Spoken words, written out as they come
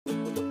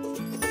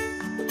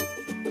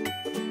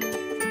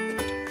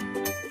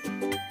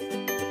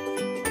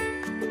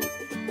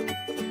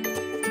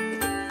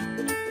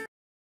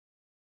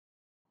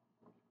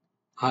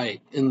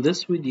Hi, in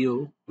this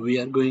video, we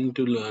are going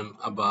to learn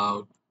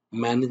about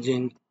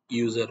managing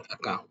user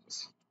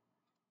accounts.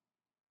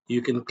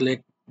 You can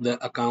click the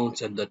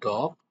accounts at the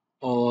top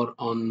or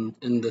on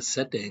in the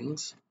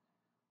settings,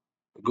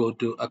 go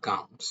to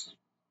accounts.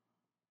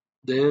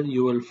 There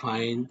you will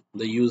find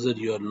the user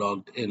you are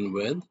logged in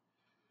with.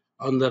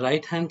 On the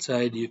right hand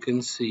side, you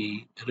can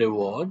see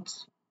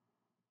rewards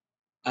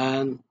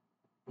and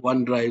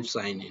OneDrive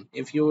sign in.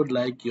 If you would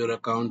like your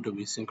account to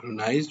be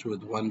synchronized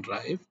with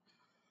OneDrive,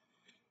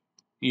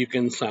 you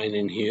can sign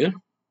in here.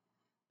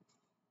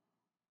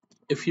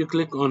 If you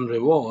click on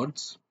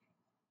rewards,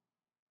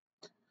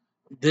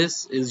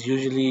 this is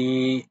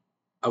usually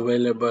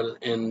available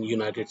in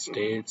United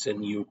States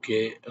and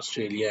UK,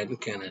 Australia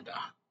and Canada.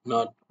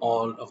 Not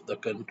all of the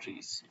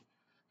countries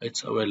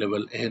it's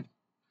available in.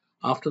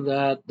 After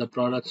that, the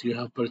products you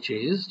have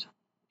purchased,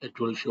 it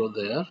will show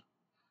there.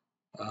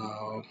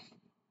 Uh,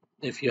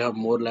 if you have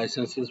more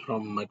licenses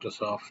from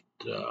Microsoft,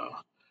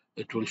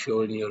 it will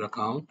show in your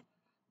account.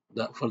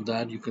 For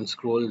that, you can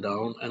scroll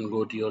down and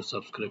go to your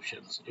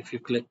subscriptions. If you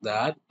click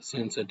that,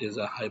 since it is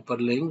a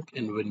hyperlink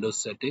in Windows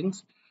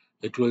settings,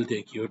 it will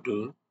take you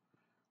to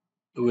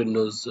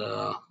Windows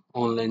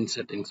online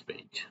settings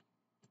page,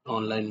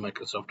 online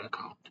Microsoft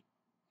account,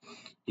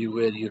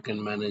 where you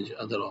can manage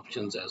other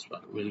options as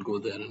well. We'll go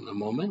there in a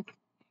moment.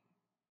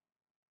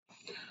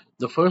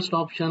 The first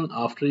option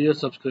after your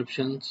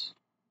subscriptions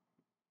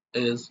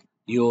is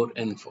your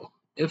info.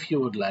 If you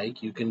would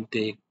like, you can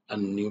take a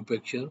new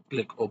picture,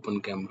 click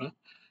open camera.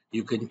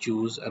 You can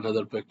choose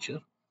another picture.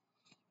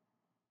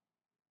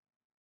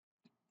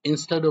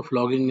 Instead of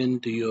logging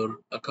into your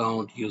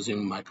account using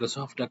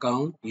Microsoft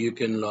account, you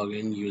can log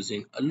in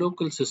using a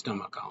local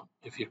system account.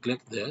 If you click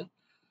there,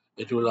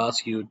 it will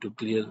ask you to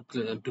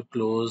to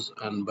close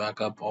and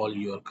back up all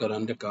your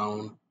current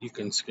account. You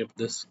can skip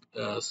this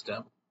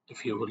step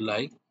if you would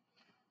like,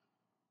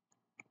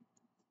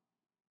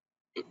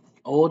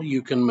 or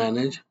you can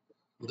manage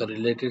the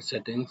related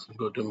settings.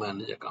 Go to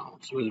manage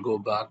accounts. We'll go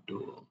back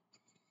to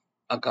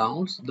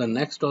accounts. The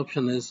next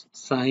option is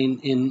sign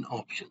in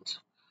options.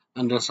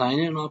 Under sign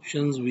in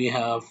options, we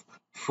have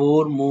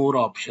four more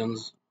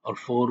options or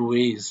four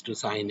ways to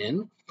sign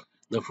in.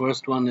 The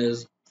first one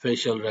is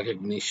facial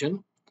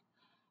recognition.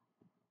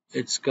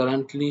 It's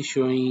currently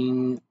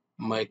showing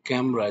my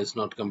camera is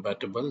not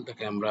compatible. The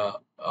camera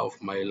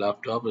of my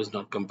laptop is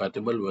not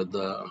compatible with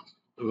the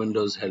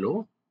Windows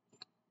Hello.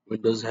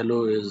 Windows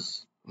Hello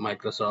is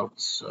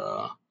Microsoft's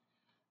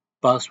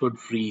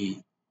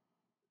password-free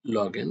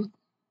login.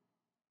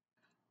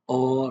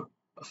 Or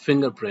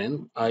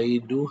fingerprint.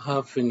 I do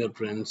have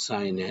fingerprint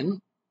sign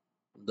in.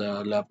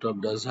 The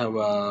laptop does have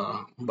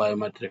a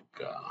biometric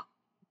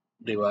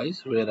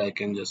device where I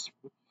can just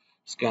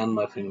scan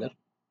my finger.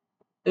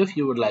 If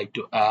you would like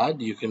to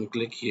add, you can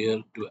click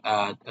here to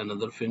add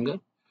another finger.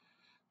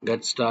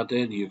 Get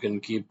started. You can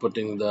keep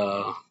putting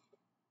the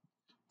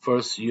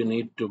first you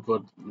need to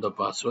put the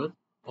password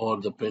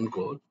or the pin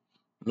code.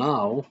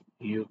 Now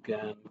you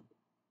can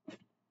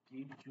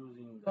keep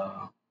choosing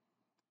the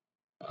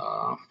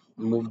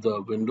move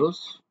the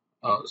windows,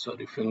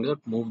 sorry, finger,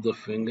 move the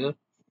finger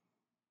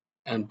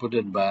and put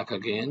it back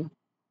again.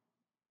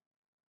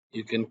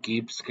 You can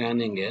keep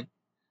scanning it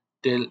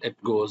till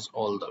it goes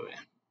all the way.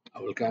 I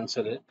will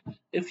cancel it.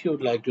 If you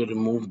would like to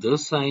remove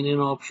this sign in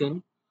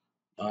option,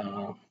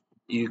 uh,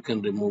 you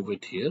can remove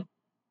it here.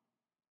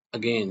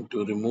 Again,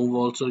 to remove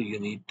also you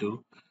need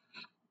to,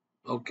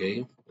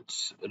 okay,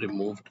 it's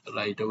removed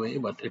right away,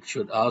 but it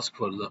should ask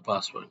for the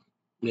password.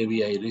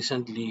 Maybe I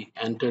recently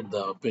entered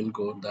the pin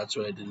code, that's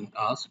why I didn't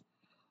ask.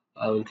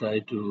 I will try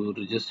to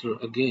register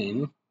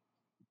again.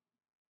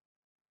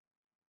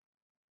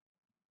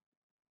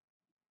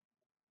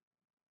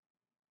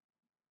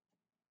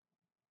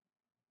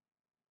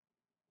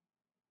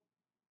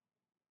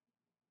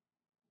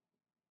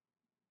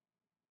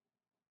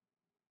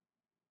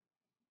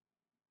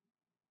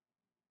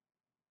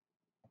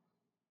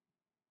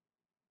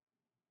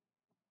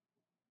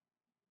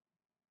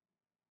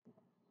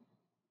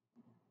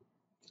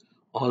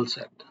 All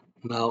set.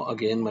 Now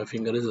again my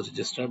finger is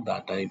registered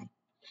that I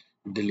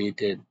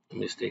deleted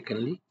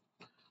mistakenly.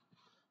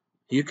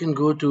 You can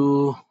go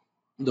to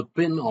the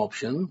pin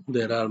option.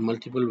 There are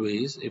multiple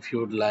ways. If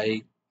you would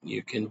like,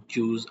 you can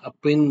choose a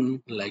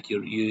pin like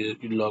you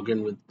log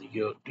in with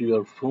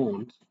your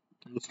phone.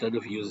 Instead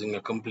of using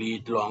a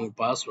complete long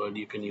password,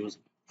 you can use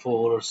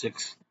 4 or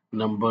 6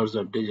 numbers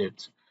or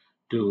digits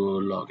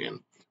to log in.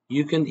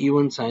 You can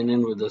even sign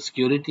in with a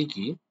security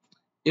key.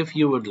 If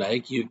you would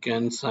like, you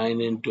can sign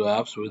into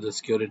apps with a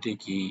security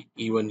key,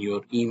 even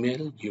your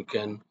email. You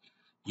can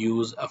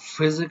use a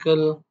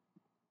physical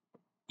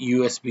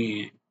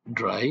USB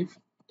drive.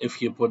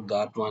 If you put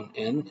that one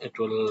in, it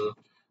will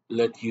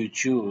let you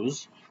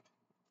choose.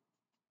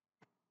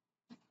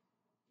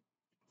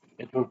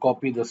 It will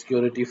copy the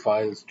security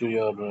files to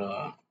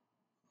your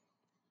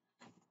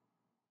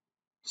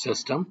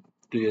system,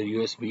 to your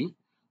USB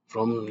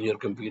from your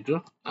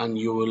computer, and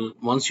you will,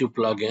 once you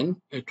plug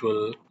in, it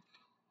will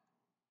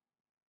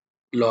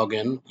log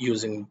in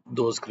using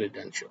those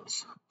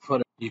credentials.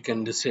 You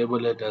can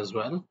disable it as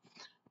well.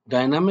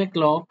 Dynamic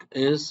lock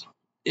is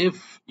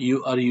if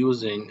you are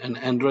using an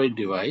Android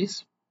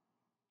device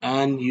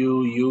and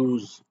you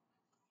use,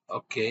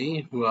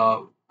 okay,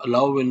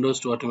 allow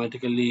Windows to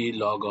automatically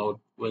log out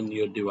when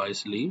your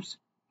device leaves.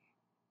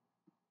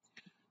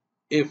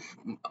 If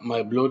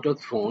my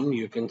Bluetooth phone,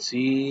 you can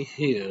see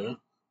here,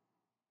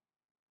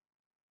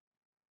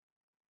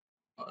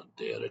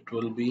 there it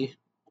will be,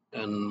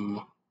 and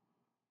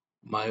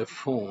my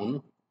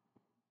phone,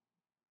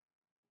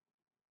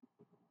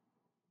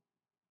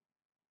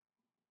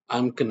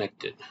 I'm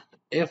connected.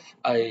 If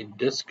I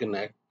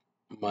disconnect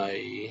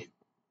my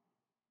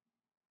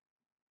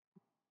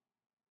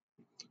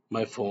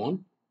my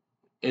phone,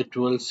 it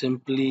will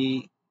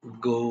simply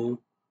go,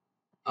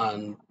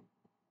 and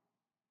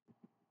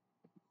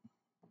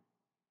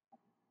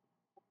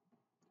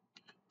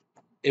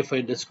if I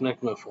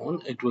disconnect my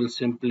phone, it will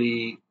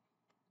simply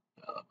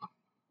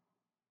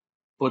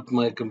put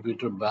my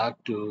computer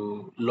back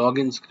to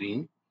login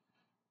screen.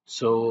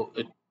 So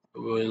it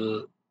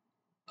will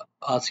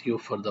ask you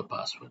for the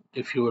password.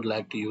 If you would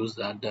like to use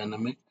that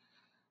dynamic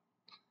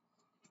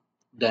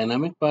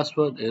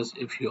password is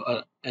if you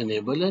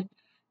enable it,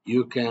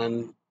 you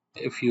can,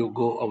 if you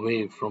go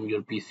away from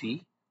your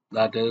PC,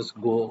 that is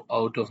go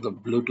out of the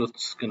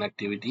Bluetooth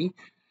connectivity,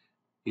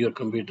 your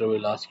computer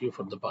will ask you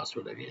for the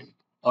password again.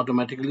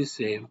 Automatically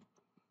save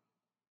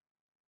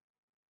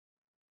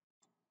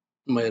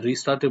my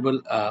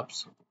restartable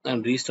apps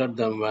and restart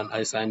them when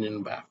I sign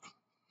in back.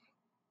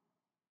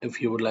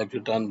 If you would like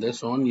to turn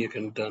this on, you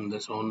can turn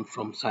this on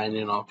from sign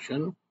in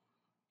option.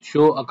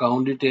 Show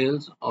account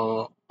details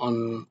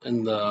on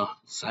in the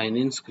sign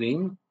in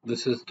screen.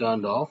 This is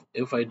turned off.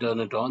 If I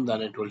turn it on,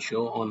 then it will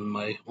show on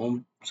my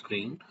home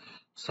screen,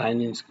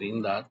 sign in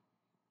screen, that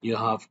you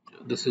have,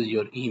 this is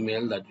your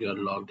email that you are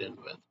logged in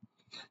with.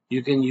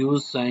 You can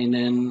use sign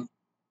in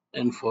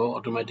info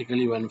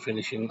automatically when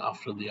finishing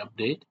after the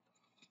update.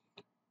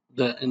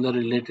 In the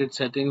related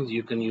settings,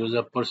 you can use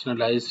a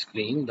personalized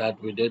screen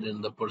that we did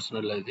in the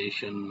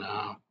personalization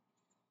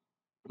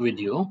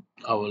video.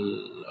 I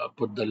will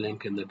put the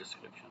link in the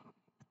description.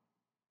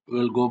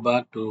 We'll go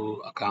back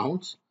to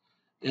accounts.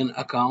 In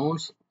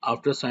accounts,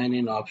 after sign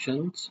in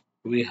options,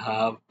 we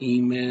have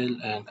email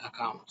and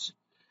accounts.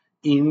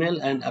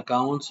 Email and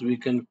accounts, we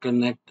can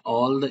connect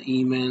all the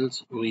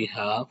emails we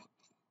have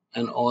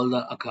and all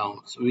the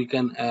accounts. We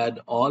can add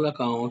all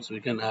accounts.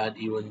 We can add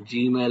even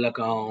Gmail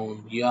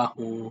account,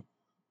 Yahoo,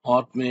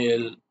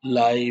 Hotmail,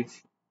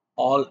 Live,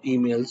 all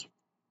emails,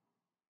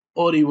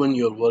 or even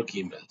your work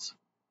emails.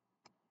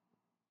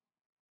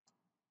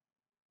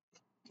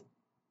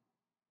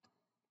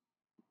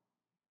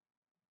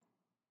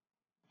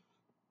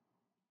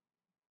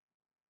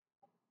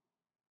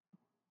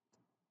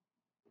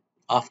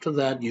 After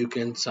that, you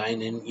can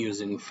sign in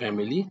using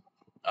family.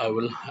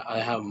 I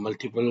have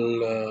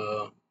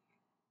multiple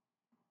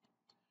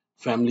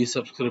family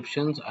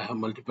subscriptions. I have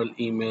multiple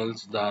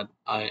emails that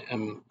I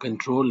am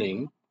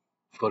controlling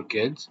for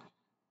kids.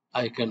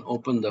 I can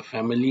open the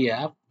family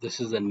app.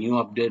 This is a new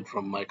update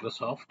from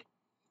Microsoft.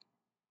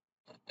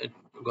 It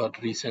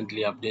got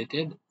recently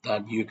updated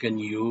that you can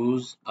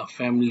use a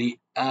family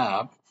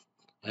app.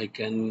 I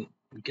can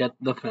get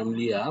the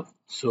family app.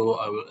 So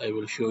I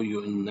will show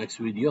you in the next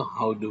video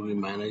how do we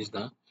manage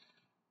the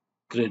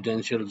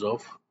credentials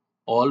of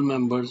all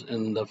members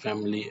in the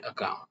family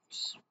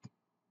accounts.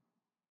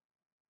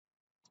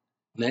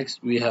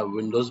 Next, we have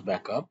Windows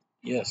Backup.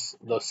 Yes,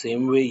 the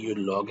same way you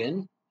log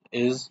in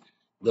is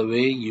the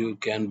way you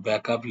can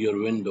backup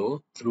your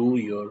window through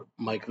your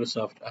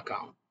Microsoft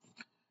account.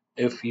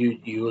 If you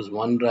use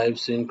OneDrive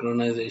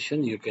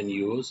synchronization,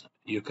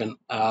 you can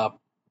app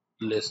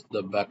list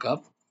the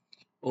backup,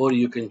 or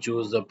you can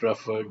choose the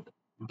preferred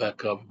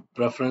backup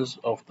preference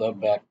of the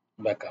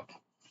backup.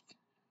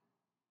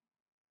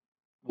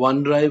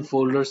 OneDrive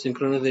folder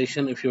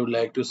synchronization, if you would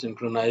like to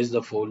synchronize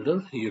the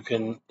folder, you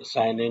can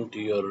sign in to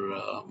your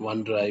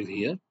OneDrive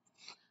here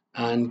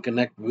and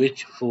connect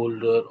which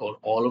folder or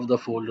all of the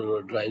folder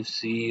or drive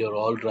C or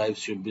all drives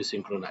should be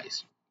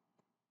synchronized.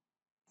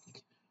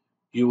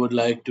 You would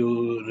like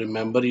to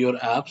remember your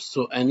apps.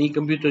 So any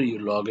computer you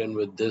log in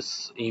with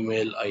this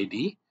email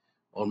ID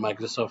or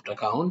Microsoft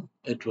account,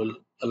 it will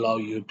allow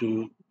you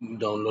to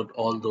download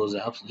all those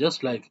apps,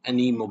 just like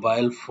any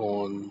mobile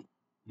phone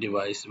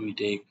device we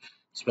take,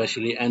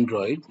 especially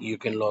Android. You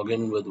can log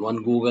in with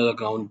one Google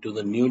account to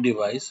the new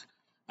device,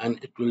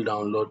 and it will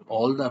download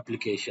all the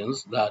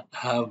applications that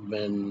have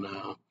been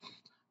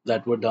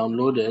that were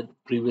downloaded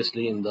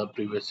previously in the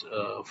previous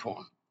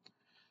phone.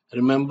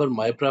 Remember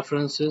my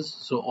preferences.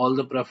 So all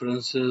the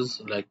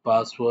preferences like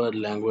password,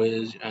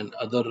 language, and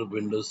other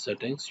Windows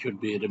settings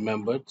should be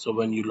remembered. So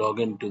when you log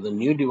into the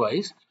new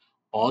device,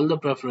 all the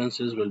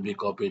preferences will be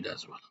copied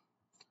as well.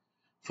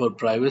 For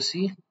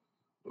privacy,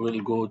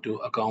 we'll go to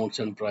accounts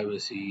and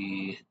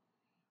privacy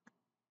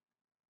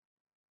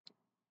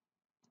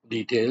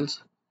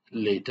details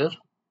later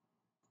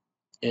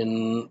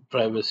in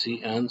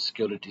privacy and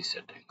security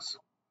settings.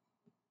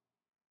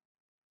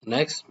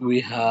 Next,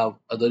 we have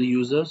other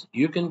users.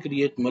 You can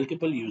create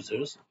multiple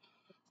users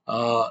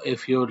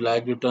If you would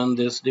like to turn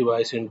this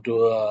device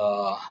into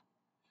a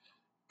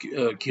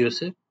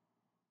QSIP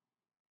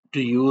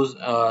to use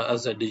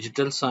as a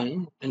digital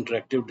sign,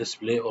 interactive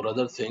display, or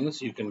other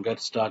things, you can get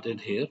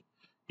started here.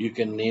 You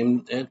can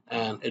name it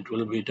and it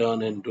will be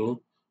turned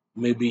into,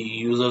 maybe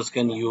users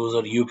can use,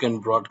 or you can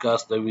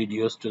broadcast the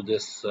videos to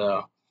this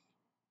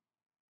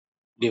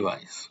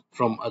device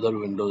from other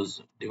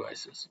Windows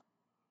devices.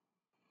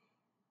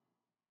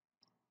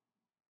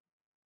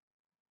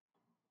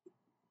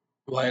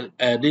 While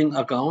adding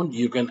account,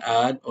 you can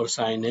add or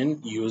sign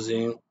in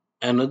using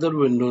another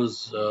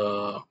Windows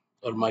or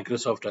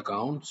Microsoft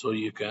account. So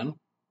you can,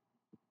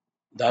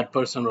 that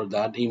person or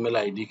that email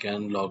ID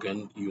can log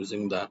in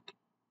using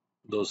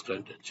those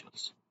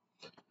credentials.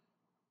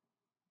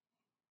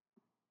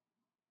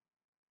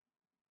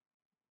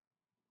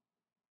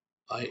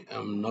 I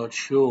am not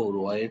sure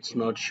why it's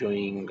not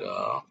showing.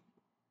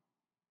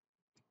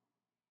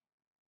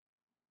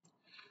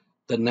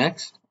 The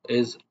next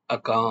is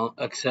account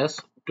access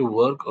to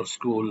work or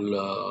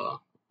school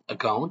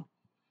account.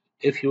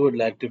 If you would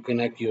like to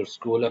connect your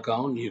school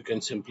account, you can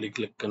simply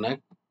click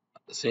connect.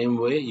 Same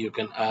way, you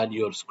can add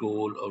your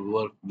school or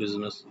work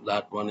business.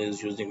 That one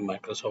is using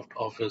Microsoft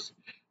Office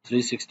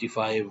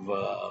 365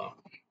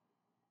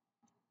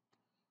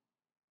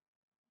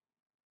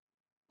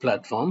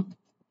 platform.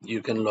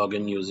 You can log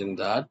in using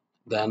that.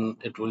 Then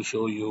it will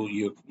show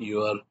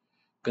you are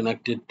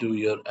connected to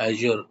your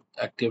Azure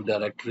Active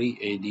Directory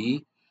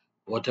AD.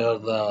 What are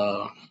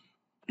the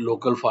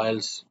local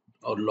files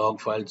or log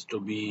files to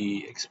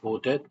be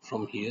exported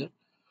from here?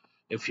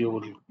 If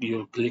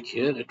you click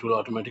here, it will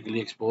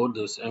automatically export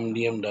this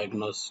MDM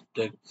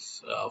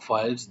diagnostics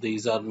files.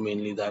 These are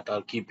mainly that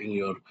are keeping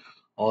your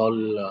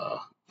all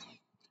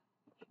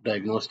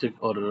diagnostic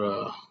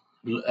or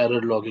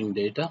error logging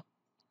data.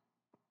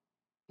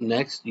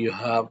 Next, you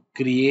have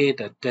create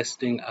a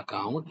testing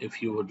account.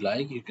 If you would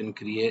like, you can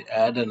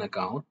add an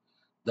account.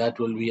 That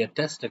will be a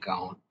test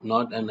account,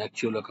 not an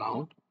actual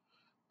account.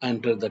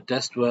 Enter the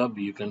test web.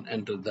 You can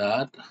enter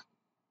that.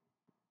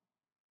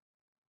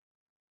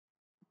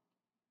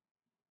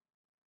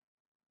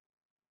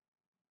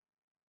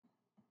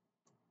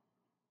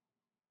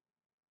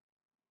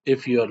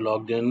 If you are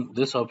logged in,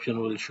 this option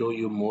will show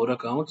you more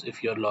accounts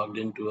if you are logged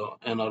into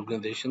an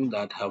organization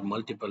that have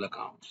multiple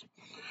accounts.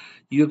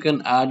 You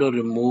can add or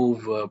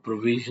remove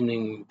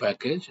provisioning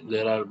package.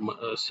 There are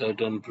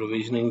certain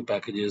provisioning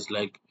packages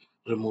like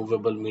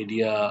removable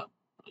media.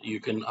 You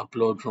can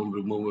upload from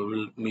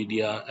removable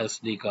media,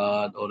 SD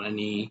card, or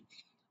any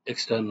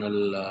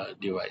external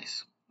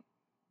device.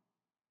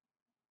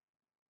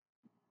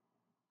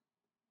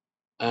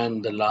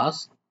 And the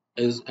last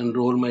is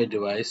enroll my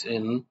device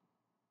in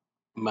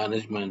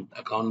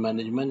account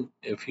management.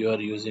 If you are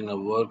using a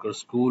work or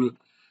school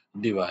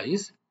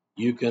device,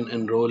 you can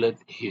enroll it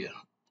here.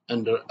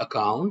 Under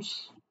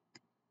accounts,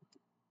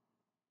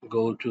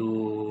 go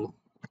to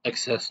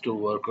access to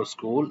work or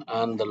school,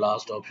 and the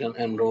last option,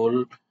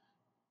 enroll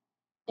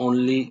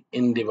only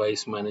in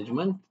device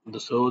management.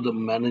 So the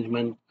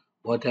management,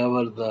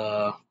 whatever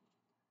the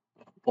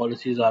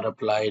policies are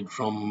applied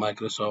from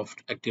Microsoft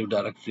Active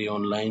Directory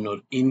Online or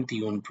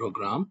Intune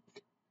program,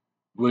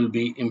 will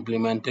be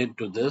implemented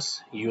to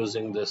this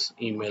using this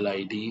email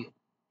ID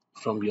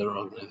from your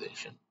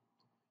organization.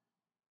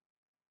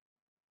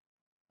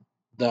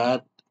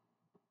 That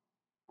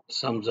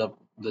sums up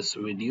this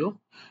video.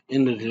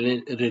 In the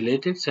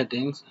related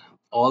settings,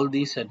 all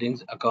these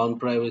settings, account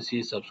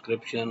privacy,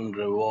 subscription,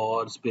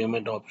 rewards,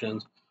 payment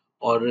options,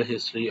 order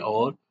history,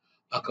 or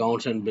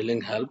accounts and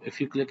billing help. If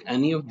you click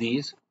any of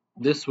these,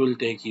 this will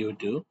take you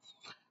to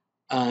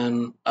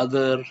an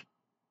other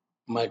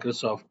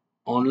Microsoft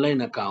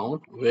online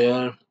account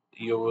where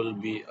you will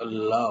be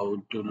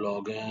allowed to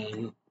log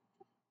in.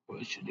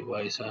 Which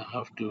device I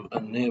have to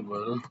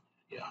enable?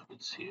 Yeah,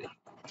 it's here.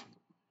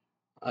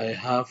 I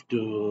have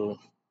to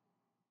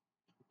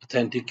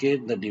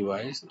authenticate the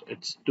device.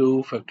 It's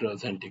two-factor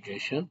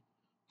authentication.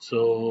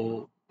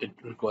 So it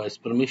requires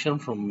permission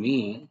from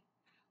me,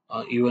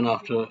 even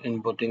after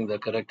inputting the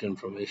correct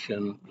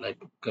information like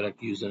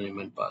correct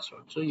username and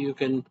password. So you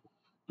can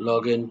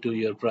log into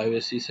your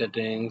privacy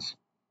settings.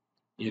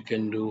 You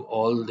can do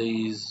all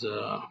these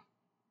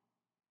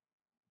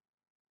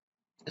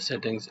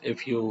settings.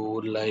 If you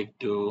would like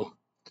to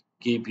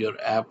keep your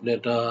app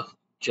data,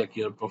 check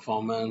your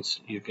performance,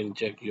 you can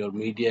check your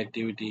media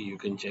activity, you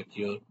can check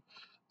your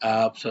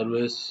app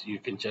service, you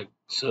can check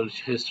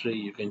search history,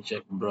 you can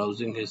check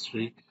browsing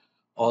history.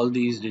 All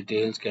these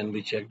details can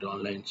be checked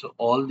online. So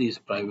all these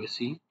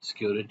privacy,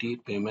 security,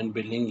 payment,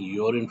 billing,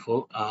 your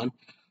info, and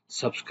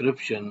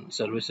subscription,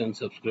 service and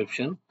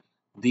subscription,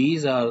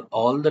 these are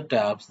all the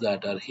tabs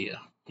that are here.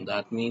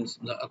 That means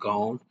the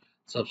account,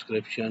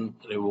 subscription,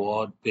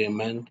 reward,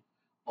 payment,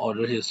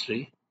 order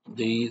history,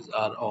 these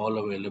are all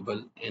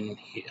available in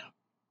here.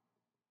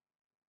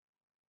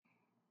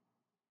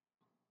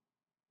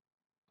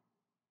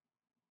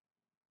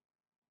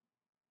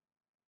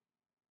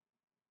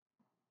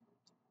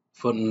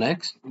 For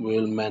next,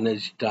 we'll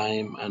manage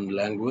time and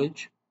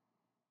language,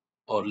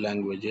 or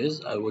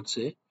languages, I would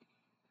say.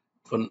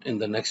 in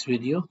the next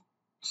video.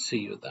 See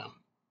you then.